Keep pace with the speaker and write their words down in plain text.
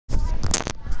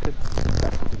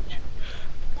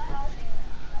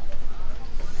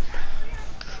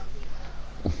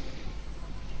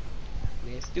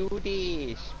do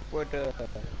this, brother.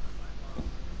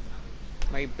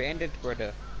 My bandit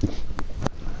brother.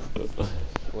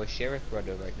 Or sheriff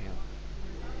brother right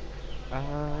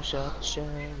now. Sheriff.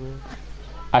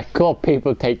 I thought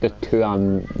people take the two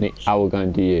I was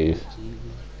going to use.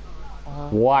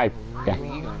 Why? What are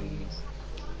you gonna use?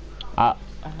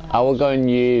 I was going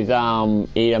to use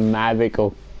either Mavic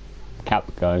or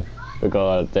Capco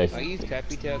because this. I use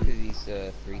Capita because he's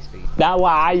 3-speed. That's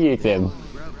why I use him.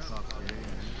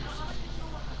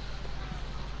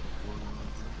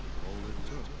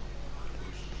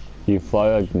 You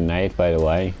throw a grenade by the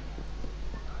way.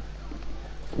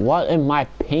 What in my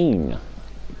ping?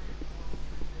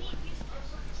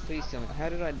 Please tell me, how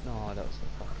did I? No, that was so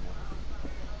fucking up.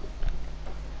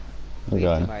 Okay. Please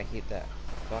tell me I hit that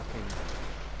fucking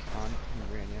cunt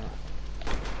who ran out.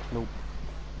 Nope.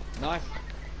 Knife!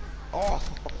 Oh!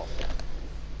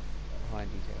 Behind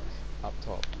details. Up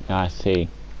top. I see.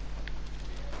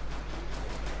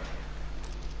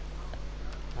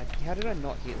 How did I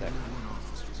not hit that?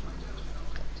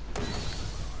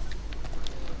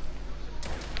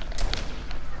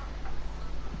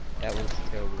 That was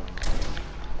terrible.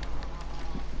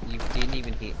 You didn't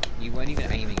even hit. You weren't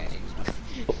even aiming at it.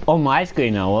 On my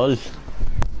screen I was.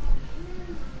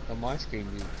 On my screen,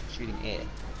 you were shooting air.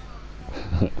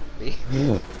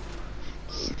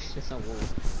 That's not wall.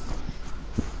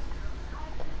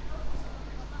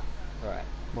 Alright.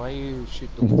 Why you shoot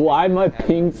the Why am I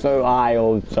ping so high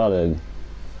all of a sudden?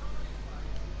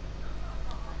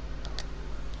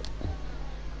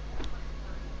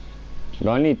 The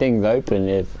only thing open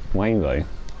is Rainbow. You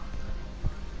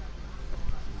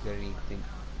got anything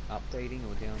updating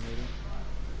or downloading?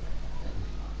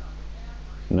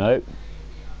 Nope.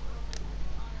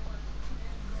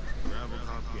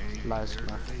 last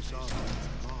map?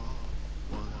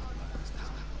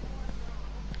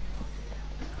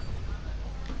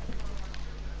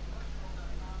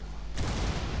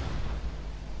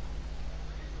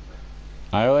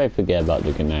 I always forget about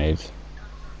the grenades.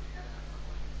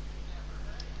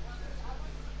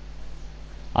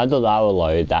 I thought I would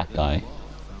load that guy.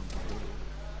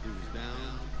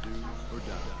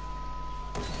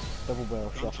 Double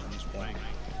barrel shotguns.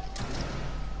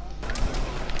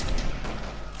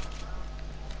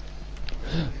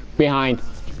 Behind.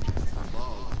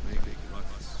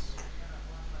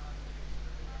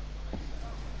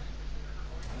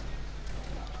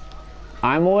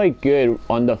 I'm always good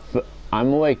on the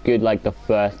I'm always good like the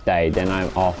first day, then I'm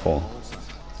awful.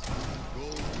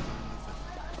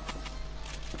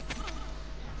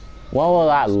 What was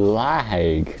that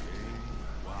lag?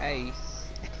 Ace.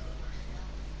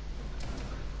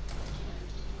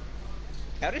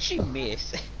 How did she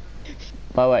miss?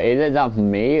 By the way, is it that for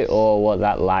me or was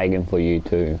that lagging for you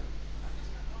too?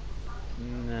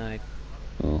 No.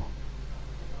 Oh.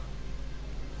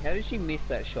 How did she miss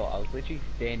that shot? I was literally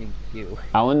standing still.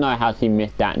 I wanna know how she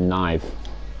missed that knife.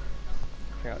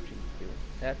 Crouching still.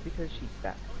 That's because she's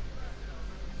back.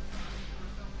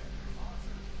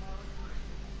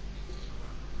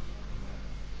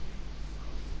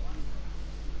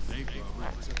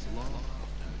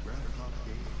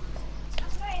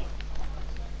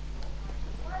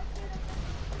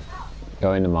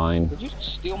 Go into mine. Did you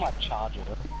steal my charger?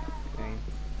 Okay.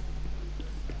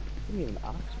 Didn't even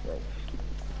ask, bro.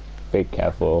 Be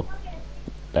careful.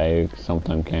 They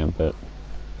sometimes camp it.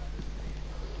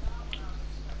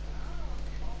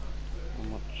 How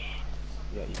much?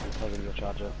 Yeah, you can plug in your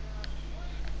charger.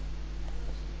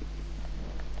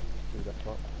 Who's that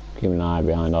top? Keep an eye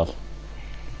behind us.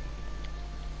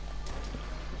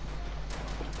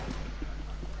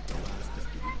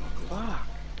 Fuck!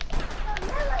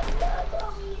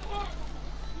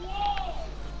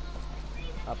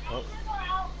 Up top.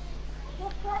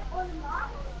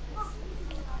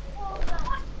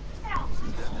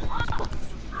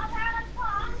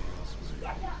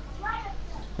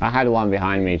 I had one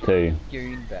behind me too.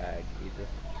 Goon bag is a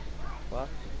fuck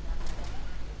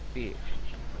bitch.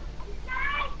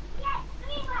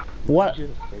 What?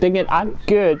 Thing is, I'm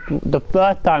good the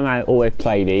first time I always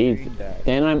play these,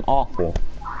 then I'm awful.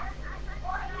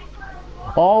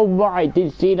 Oh right, did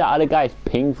you see the other guy's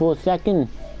ping for a second?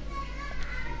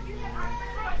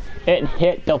 It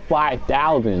hit the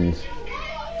 5,000s.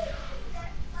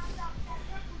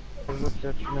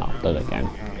 I'll do it again.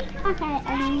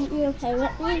 Okay, you okay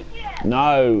with me?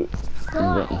 No!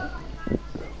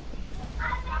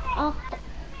 Oh,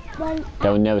 one.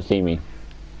 They'll never see me.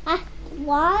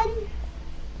 One.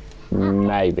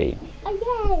 Maybe.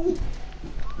 Okay.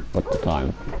 What's the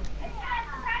time?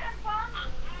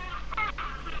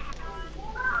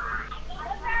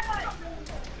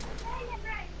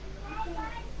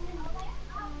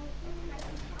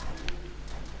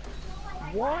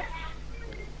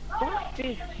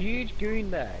 huge goon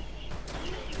bag.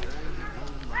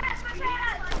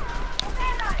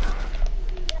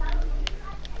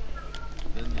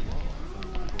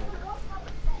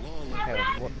 Hell,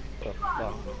 what the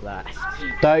fuck was that?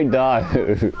 Don't know.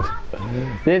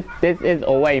 This is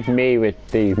always me with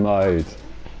these modes.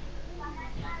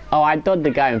 Oh, I thought the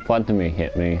guy in front of me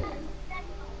hit me.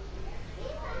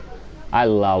 I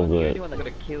love You're it. the one that got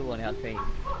a kill on our team.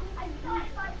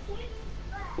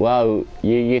 Well,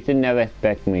 you should never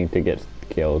expect me to get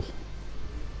kills.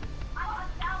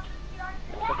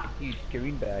 It's like a huge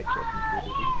goon bag checking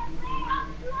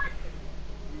through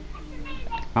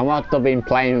I must have been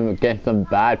playing against some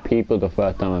bad people the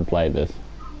first time I played this.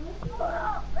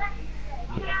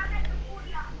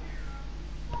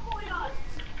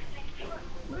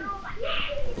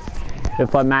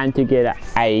 If I manage to get an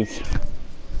ace.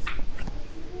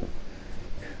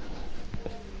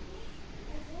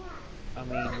 I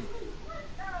mean,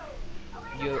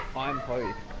 I'm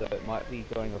host, so it might be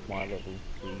going off my level,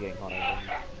 so you're getting higher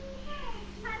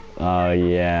than Oh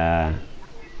yeah.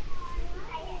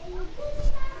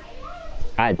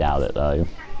 I doubt it though.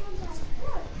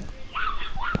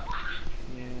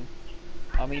 yeah.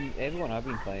 I mean, everyone I've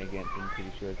been playing against, I'm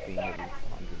pretty sure has been level 100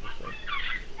 or so.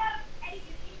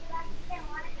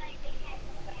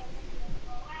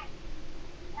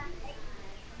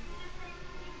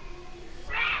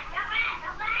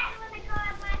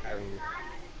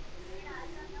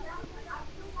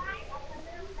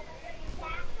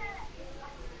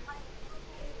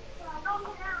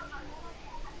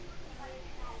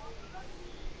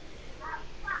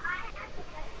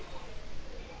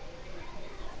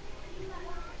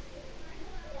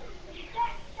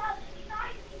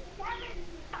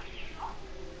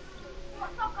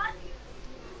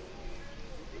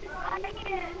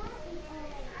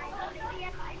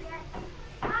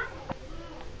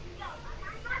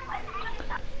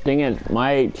 Thing is,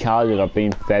 my chargers are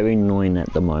being very annoying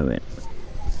at the moment.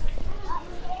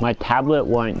 My tablet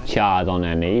won't charge on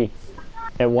any.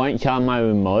 It won't charge my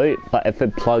remote, but if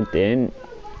it plugged in,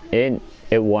 it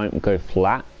won't go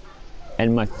flat.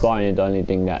 And my phone is the only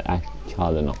thing that I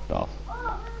charger knocked off.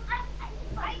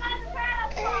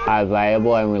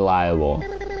 Available and reliable.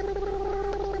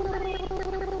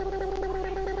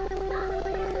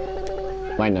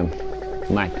 Random.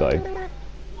 Macro.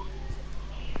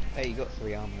 Hey, you got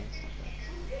 3 armors.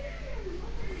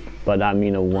 But I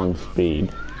mean a 1 speed.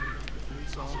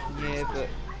 Yeah, but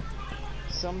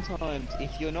sometimes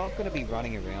if you're not going to be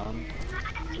running around,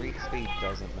 3 speed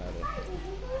doesn't matter.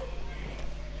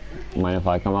 Mind if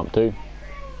I come up too?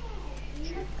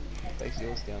 Place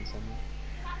yours down somewhere.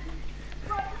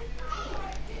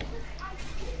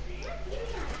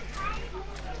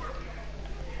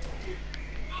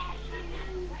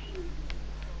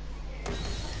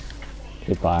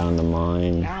 Keep eye on the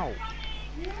mine. Ow!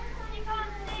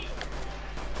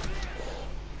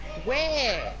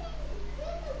 Where?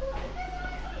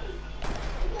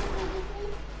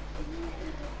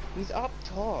 He's up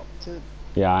top to...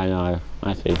 Yeah, I know.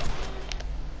 I see.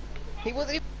 He was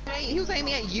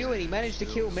aiming at you and he managed to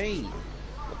kill me.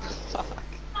 What the fuck?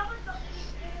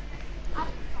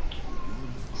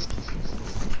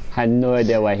 Had no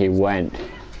idea where he went.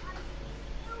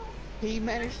 He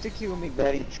managed to kill me,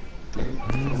 buddy.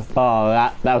 Oh,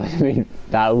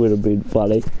 that would have been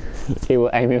funny. He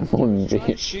was aiming for me. He tried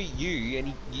to shoot you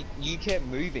and you kept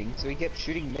moving, so he kept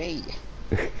shooting me.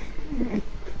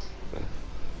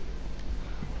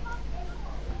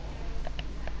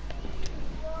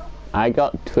 I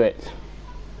got twitched.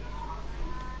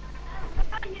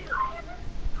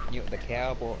 You got the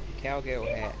cowgirl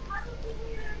hat.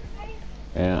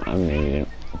 Yeah, I'm needing it.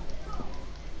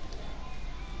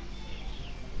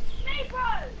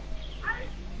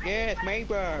 Yeah, it's me,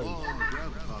 bro.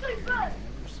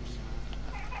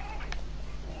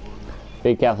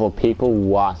 Be careful, people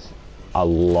rush a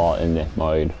lot in this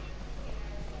mode.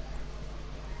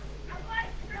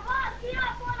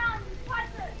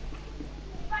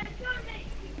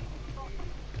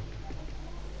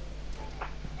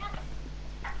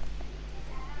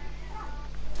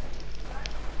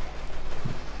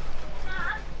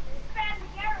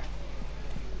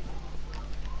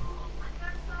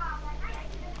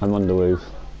 I'm on the roof.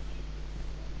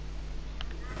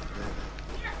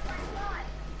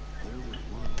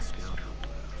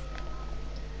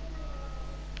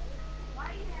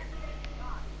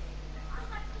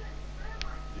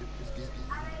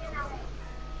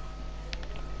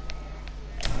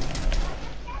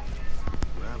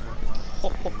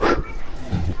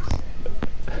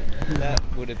 That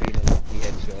would have been a lucky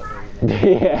headshot.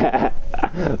 Yeah.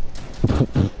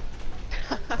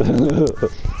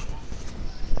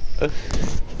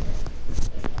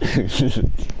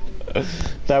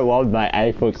 So old, my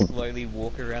ankle. Slowly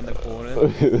walk around the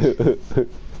corner.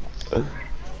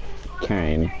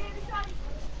 Cane.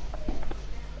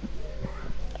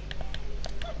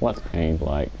 What's cane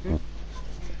like?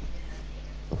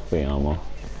 Free armor.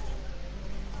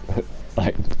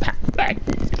 Like, back.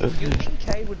 You'd think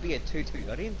K would be a 2-2.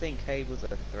 I didn't think K was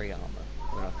a 3 armor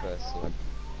when I first saw it.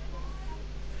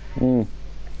 Hmm.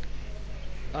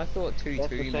 I thought That's the 2-2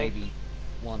 same- maybe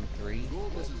 1-3.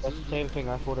 That's the same thing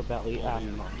I thought about Lee.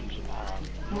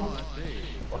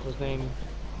 What's his name?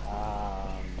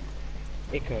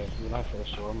 Echo when I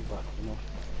first saw him, but you know.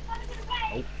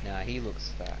 Nah, he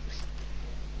looks fat.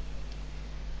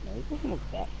 No, he doesn't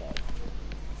look that bad.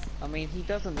 I mean, he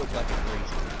doesn't look like a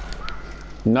priest.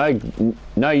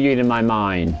 No use in my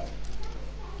mind.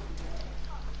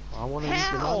 I want to use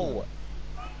the How?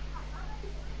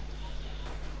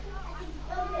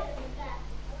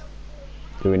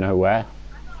 Do we know where?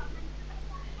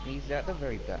 He's at the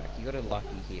very back. You got a lucky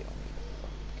hit on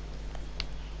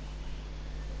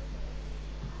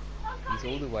me. He's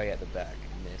all the way at the back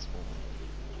in this one.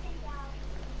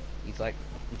 He's like,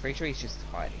 I'm pretty sure he's just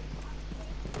hiding.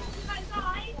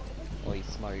 Or he's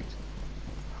smoked.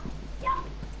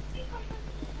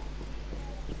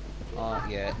 Oh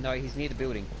yeah, no, he's near the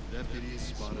building.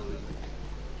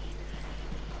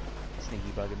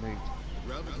 Sneaky bugger moved.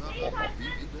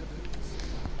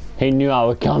 He knew I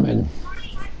was coming.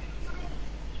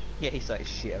 Yeah, he's like,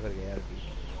 shit, I gotta get out of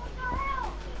here.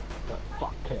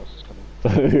 Fuck, chaos is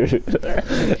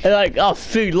coming. They're like, oh,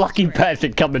 food, lucky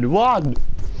person coming. One.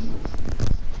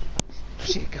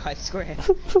 Shit, guys, scram.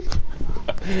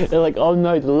 They're like, oh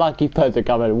no, the lucky person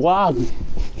coming. One.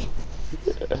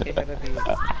 Yeah, that'd be a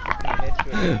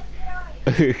headshot.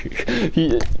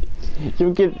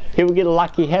 He'll get a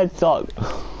lucky headshot.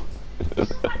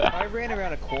 I ran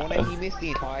around a corner, he missed the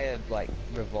entire, like,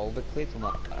 revolver clip. I'm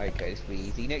like, okay, this will be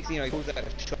easy. Next thing you know, he pulls out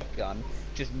a shotgun,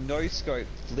 just no scope,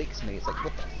 flicks me. It's like,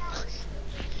 what the fuck?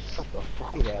 What the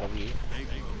fuck? Get out of here.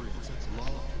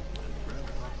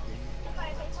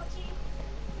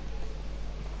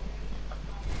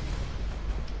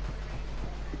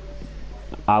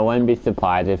 I wouldn't be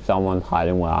surprised if someone's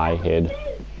hiding where I hid.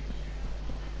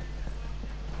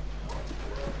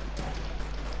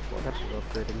 Well, that's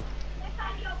upgrading.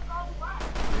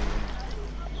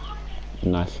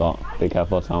 Nice shot. Be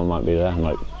careful, someone might be there. I'm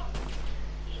like,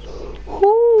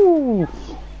 whoo!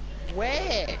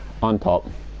 Where? On top.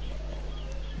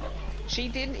 She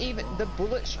didn't even, the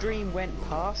bullet stream went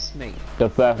past me. The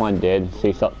first one did.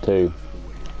 She shot 2.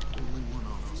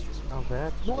 Oh,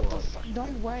 that's What the fuck? No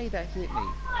way that hit me.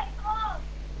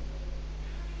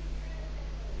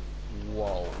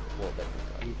 Whoa, what the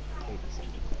fuck?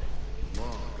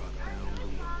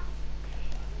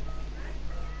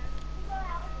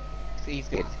 He's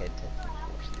got his head tapped.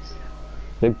 Watch this.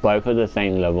 They both are the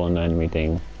same level and enemy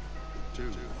thing.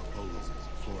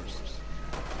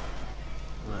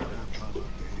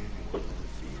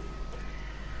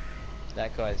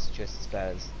 That guy's just as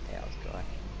bad as ours guy.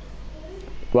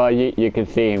 Well, you can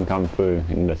see him come through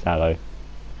in the shadow.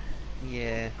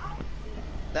 Yeah.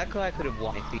 That guy could have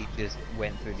won if he just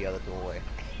went through the other doorway.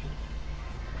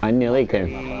 I nearly came.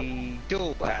 He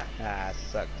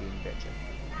sucked in, betcha.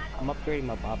 I'm upgrading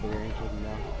my barbarian to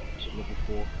now. To level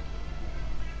 4.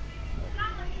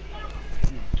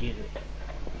 Get it.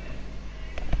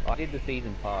 I did the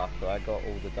season pass, so I got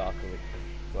all the dark elixir,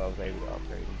 so I was able to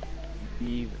upgrade him.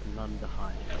 Leave none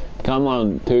behind. Come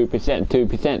on, 2%,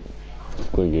 2%.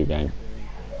 Good you game.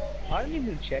 I didn't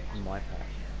even check my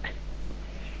pack.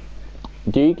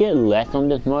 Do you get less on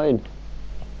this mode?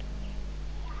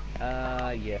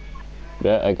 Yeah.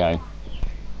 Yeah, okay.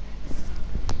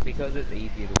 Because it's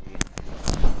easier to win.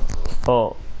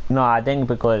 Oh, no, I think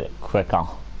because it's quicker.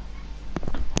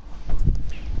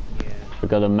 Yeah.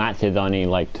 Because the match is only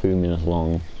like 2 minutes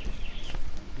long.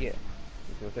 Yeah.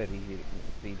 Because it's easier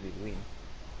to win.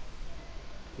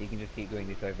 You can just keep doing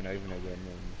this over and over and again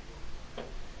and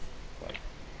like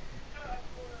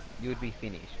you would be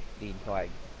finished the entire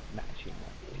match in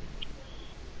that.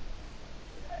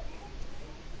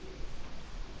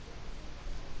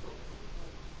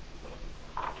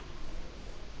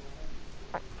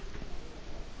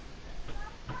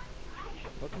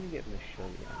 What can you get in the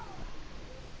showdown?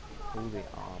 All the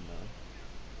armor.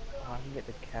 Oh, I can get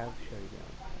the Cav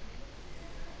showdown.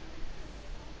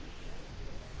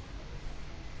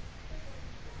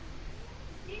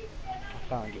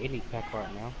 I can't get any pack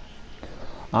right now.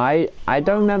 I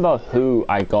don't remember who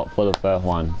I got for the first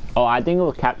one. Oh, I think it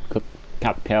was Cap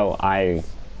Kel. I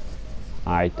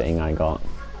think I got.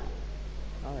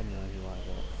 I don't know who I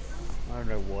got. I don't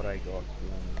know what I got. To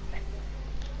be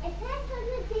honest.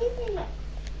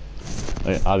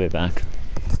 Wait, I'll be back.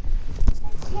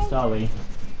 Sorry.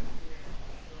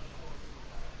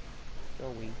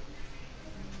 Shall we?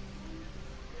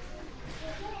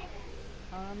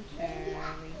 I'm sorry.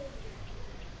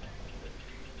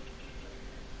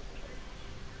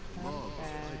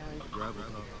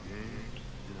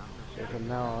 So from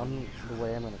now on, the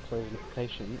way I'm going to close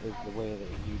notification is the way that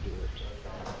you do it.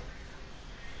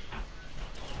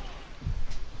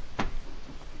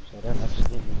 So I don't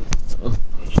accidentally get...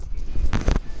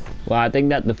 Well, I think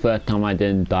that's the first time I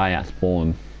didn't die at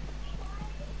spawn.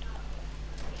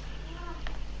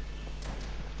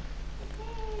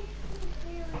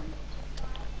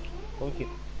 Look at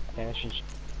Ash and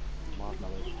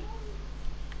marshmallows.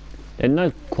 There's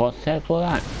no crosshair for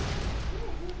that.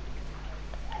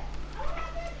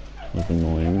 That's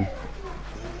annoying.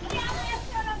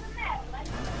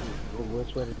 The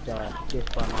worst way to die,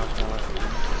 just by marshmallows.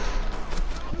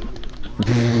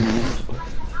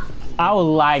 I was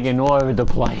lagging all over the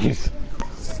place.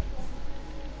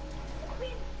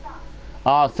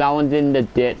 Oh, someone's in the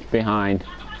ditch behind.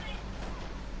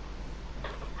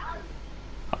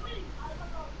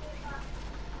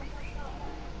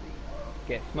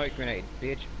 Get smoke grenade,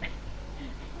 bitch.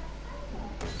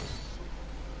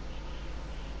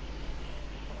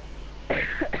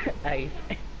 Ace.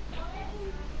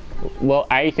 Well,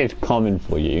 Ace is common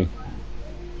for you.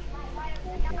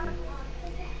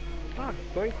 Fuck,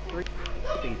 both three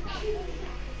pieces.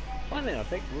 Why then I'll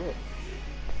take rook.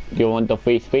 You want the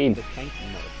free speed? The tanky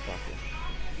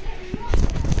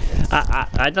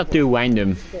motherfucker. I just do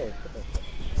random.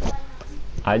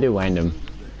 I do random.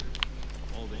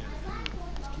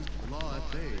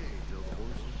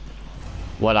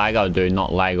 What I gotta do,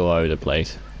 not lag all over the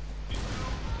place.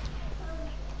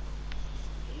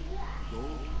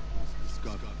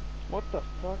 What the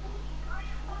fuck?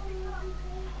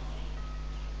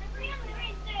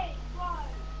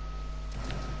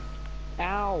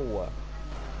 Ow!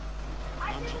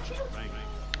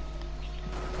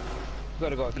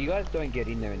 Gotta go. If you guys don't get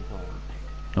in there in time.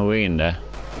 Are we in there?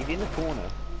 He's in the corner.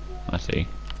 I see.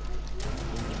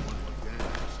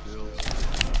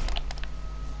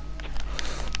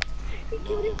 He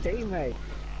killed his teammate.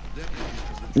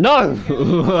 No!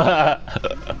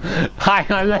 Hi,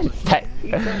 I'm not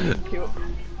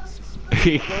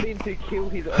He got in to kill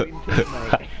his own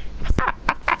teammate.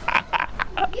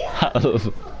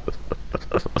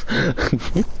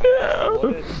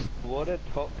 What a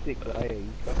toxic player. He's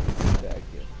fucking back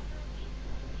here.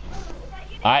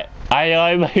 I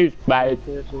almost managed.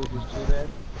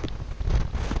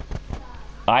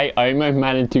 I almost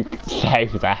managed to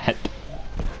save that.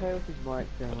 Chaos' mic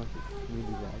sound like it's really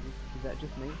laggy. Is that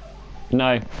just me?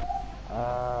 No.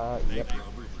 Yep.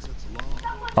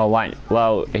 Oh wait.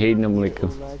 Well, he normally Little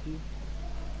comes. laggy?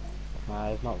 Nah,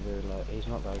 he's not very low. He's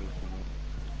not laggy for me.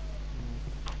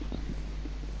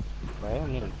 But I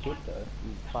don't need a kid though.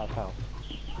 He's 5 health.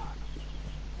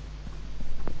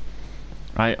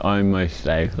 I almost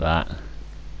saved that.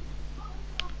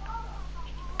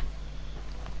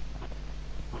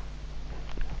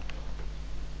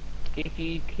 If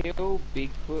you kill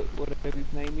Bigfoot, whatever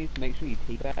his name is, make sure you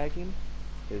teabag him,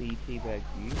 so he teabags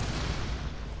you.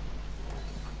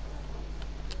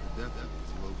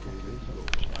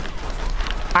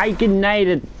 I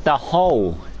grenaded the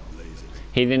hole.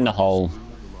 He's in the hole.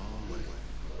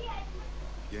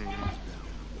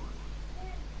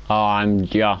 Oh, I'm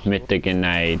just missed the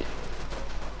grenade.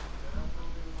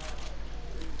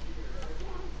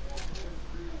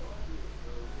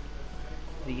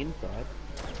 The inside.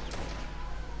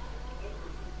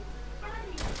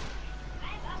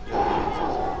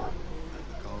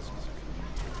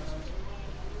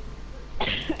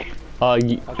 Oh,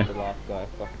 you. That's the last guy,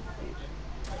 fucking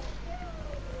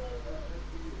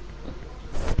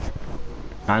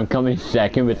bitch. I'm coming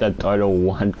second with a total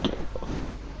 1 kill.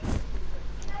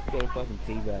 Get a fucking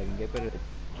teabag and get better at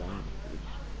giant bitch.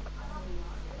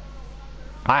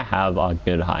 I have a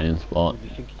good hiding spot. You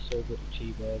think he's so good at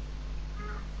teabag?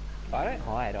 I don't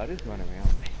hide, I just run around.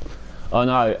 Oh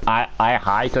no, I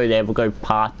hide so they will go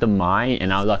past the mine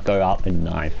and I'll just go up and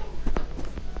knife.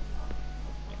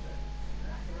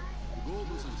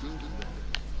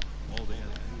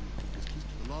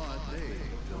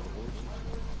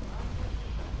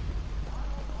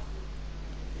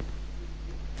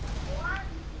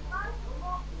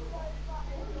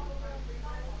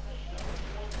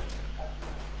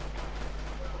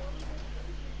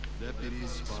 Deputies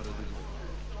spotted the goal.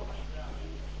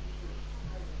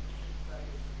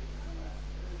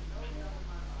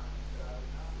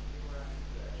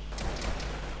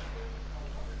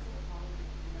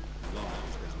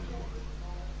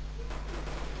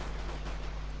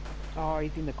 Oh,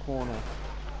 he's in the corner.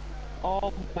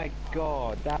 Oh my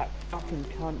god, that fucking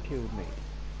cunt killed me.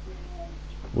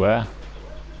 Where?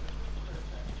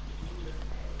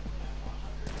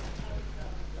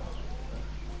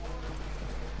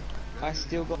 I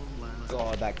still got...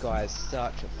 God, that guy is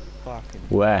such a fucking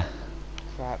Where?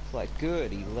 crap. Like,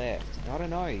 good, he left. I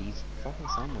don't know, he's fucking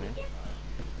somewhere.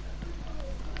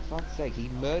 For fuck's sake, he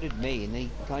murdered me and then he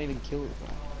can't even kill the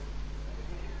guy.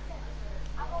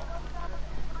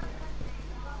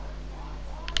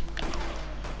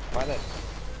 Why that?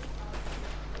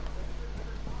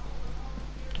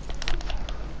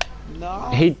 No!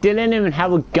 He didn't even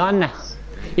have a gun.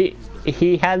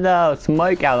 He had the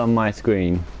smoke out on my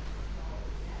screen.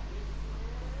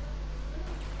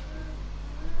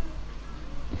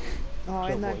 Oh,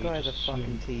 and that what, you guy's a just fucking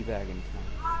assumed- teabagging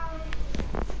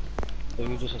cunt. So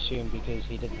you just assume because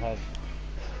he didn't have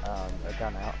a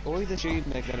gun out. Always assume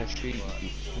they're gonna shoot you,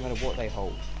 no matter what they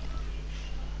hold.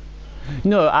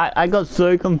 No, I got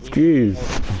so confused.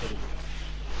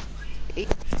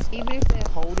 Even if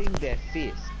they're holding their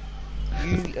fist,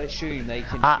 you assume they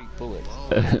can shoot bullets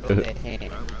from their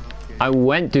hand. I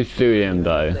went to shoot him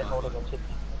though.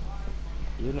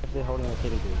 Even if they're holding a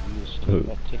teddy bear, you assume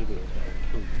that teddy bear is going to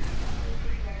kill you.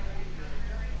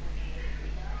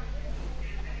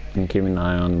 And keep an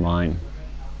eye on mine.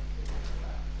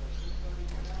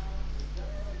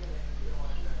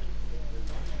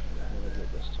 Never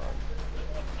get this time.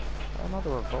 Another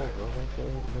revolver, like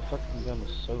the fucking gun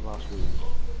was so last week.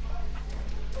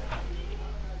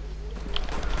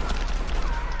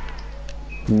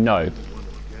 No.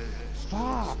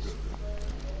 Fuck!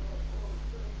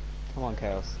 Come on,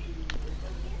 Chaos.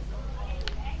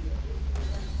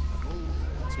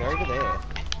 They're over there.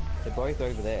 They're both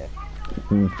over there.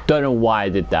 Don't know why I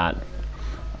did that.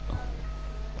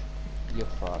 You're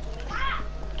fucked.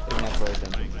 They can have both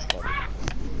engines exploded.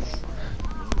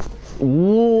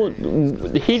 Whoa,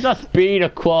 he just speed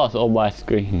across on my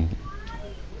screen.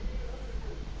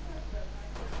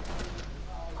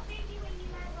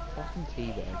 Fucking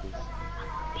teabaggers.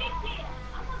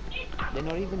 They're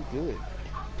not even good.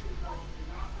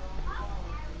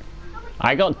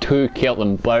 I got 2 killed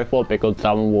and both were because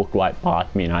someone walked right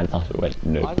past me and I just went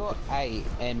no. I got 8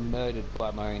 and murdered by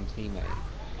my own teammate.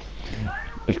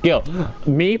 Skill,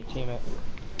 me. Teammate.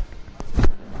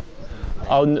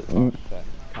 Oh, That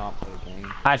can't play the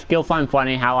game. I still find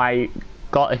funny how I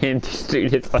got him to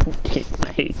shoot his own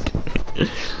teammate.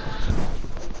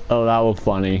 Oh, that was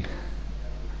funny.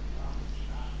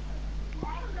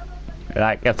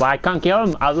 Like, if I can't kill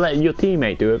him, I'll let your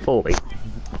teammate do it for me.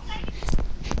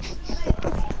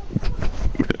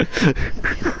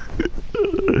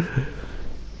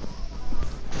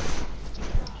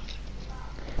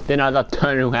 Then I just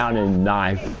turn around and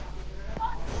knife.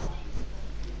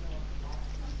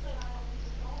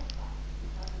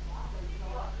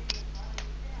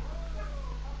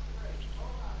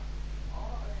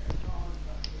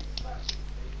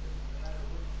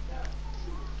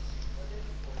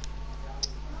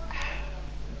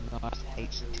 Nice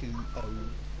H2O.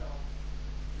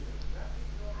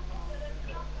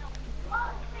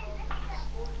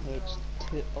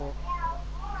 H2O.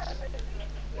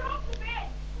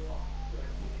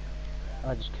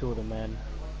 I just killed a man.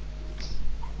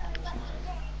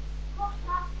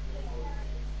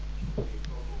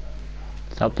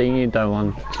 Something you don't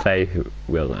want to say,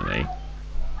 Willemy. I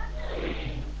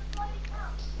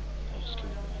just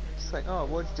killed a man. It's like, oh,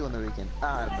 what'd you do on the weekend?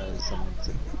 Ah, I murdered someone. It's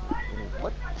like,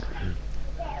 what?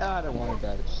 Ah, I don't want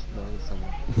about it. Just murdered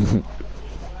someone.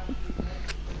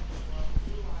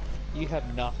 You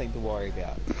have nothing to worry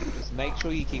about. Just make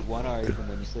sure you keep one eye open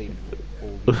when you sleep.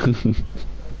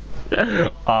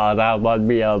 Oh, that must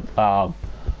be a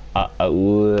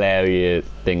hilarious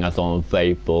thing I saw on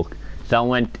Facebook. Someone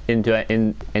went into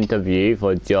an interview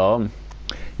for a job.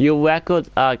 Your record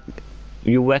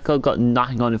got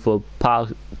nothing on it for the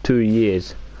past 2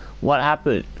 years. What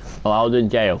happened? Oh, I was in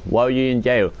jail. Why were you in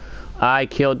jail? I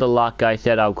killed the last guy.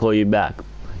 Said I'll call you back.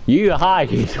 You hired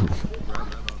him.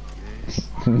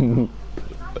 Okay.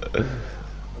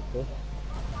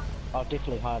 I'll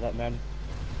definitely hire that man.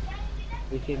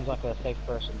 He seems like a safe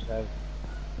person to have.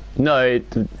 No,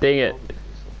 dang it.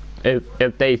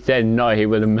 If they said no, he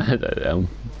would have murdered them.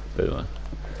 But, well,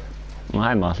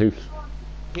 hi, Marcus.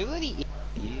 He already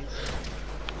is.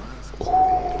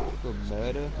 For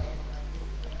murder.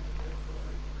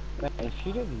 Man, if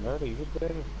you didn't murder, you would go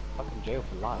to fucking jail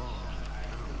for life.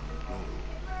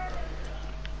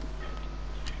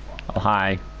 Oh,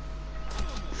 hi.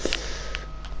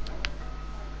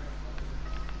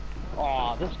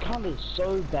 Oh, this cunt is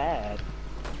so bad.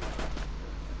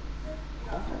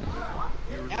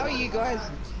 How are you guys,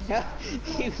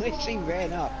 he literally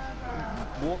ran up,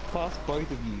 walked past both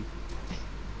of you.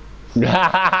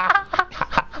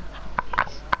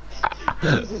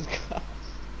 Jesus Christ.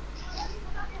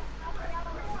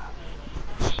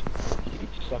 You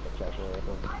suck at that.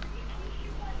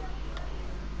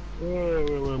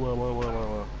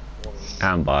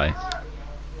 And bye.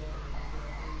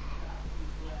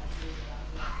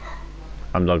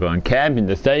 I'm not going to camp in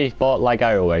the steady spot like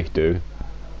I always do.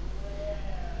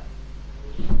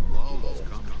 Lawless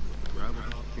coming with the gravel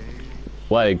top game.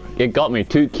 Well, it got me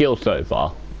 2 kills so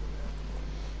far.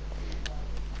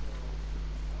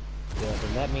 Yeah,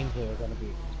 then that means they're going to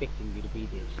be expecting you to be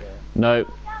there, so... No,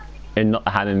 it not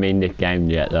haven't been this game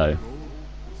yet though. Goal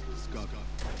is discovered.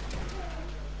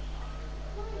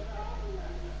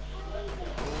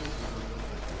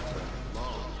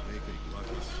 Lawless making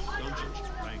Lucky's dungeons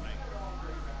rank.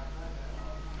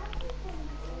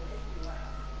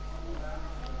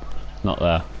 Not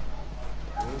there.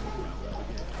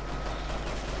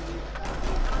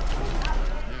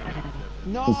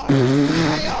 No!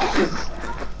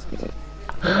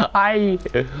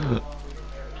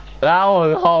 That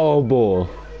was horrible.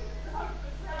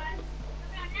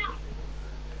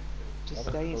 Just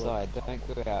stay inside,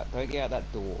 don't go out. Don't get out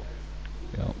that door.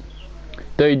 Yep.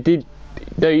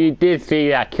 Though you did see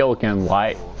that kill cam,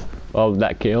 right? Of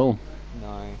that kill?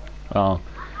 No. Oh.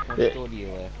 What door do you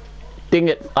left? Dang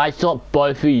it, I shot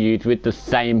both of you with the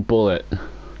same bullet. Door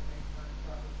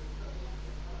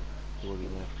do you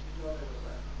left?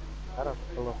 Out of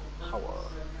full of power.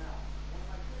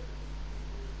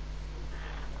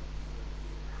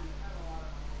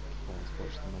 Let's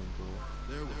watch the main door.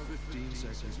 There were 15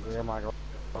 seconds Where left. my God,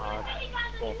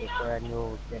 Focus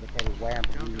Annual, dedicated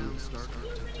Lamborghini, Countdown start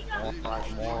attempted.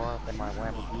 5 more than my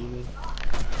Lamborghini.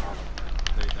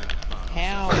 They had 5.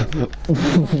 How?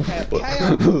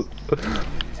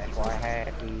 That's why I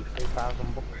had the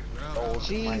 3,000 gold.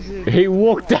 Jesus. He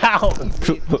walked out!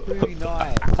 Too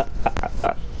nice.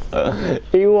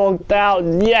 He walked out,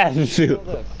 yes! For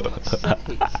fuck's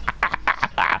sake.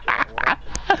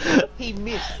 He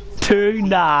missed 2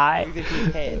 knives, over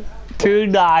his head. 2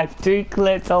 knives, 2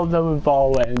 clips on the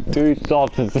revolver, and 2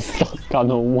 shots as a shotgun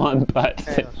on 1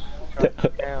 person.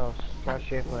 Chaos,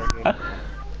 SHAREfactory.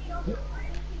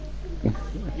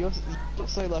 You're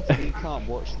so lucky you can't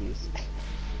watch this.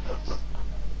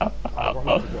 I want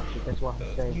to watch it, that's why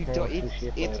I'm saying You Chaos, don't,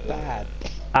 it's bad.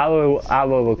 I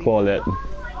will record it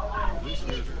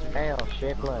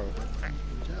SHAREplay.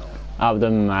 after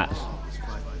the match.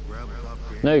 Gravel top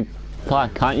game. No,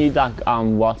 Clark, can't you duck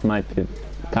watch my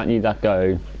can't you duck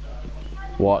go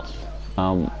watch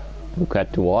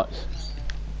request to watch?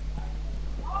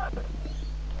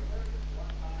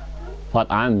 But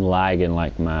I'm lagging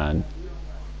like mad.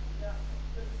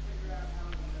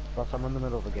 Plus I'm in the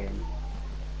middle of the game.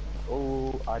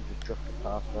 Oh, I just drifted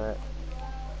past that.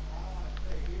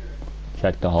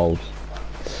 Check the holes.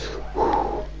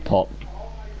 Top.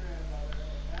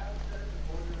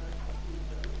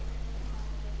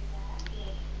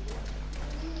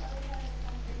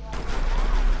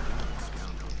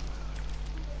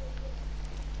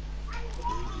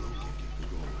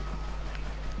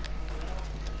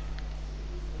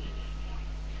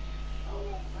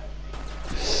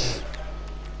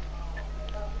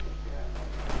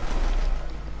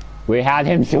 We had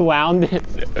him surrounded.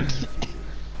 That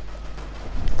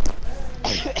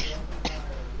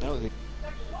was a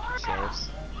sheriff's.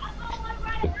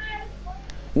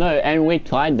 No, and we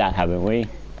tried that, haven't we?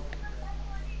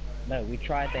 No, we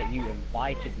tried that, you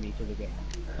invited me to the game.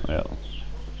 Well.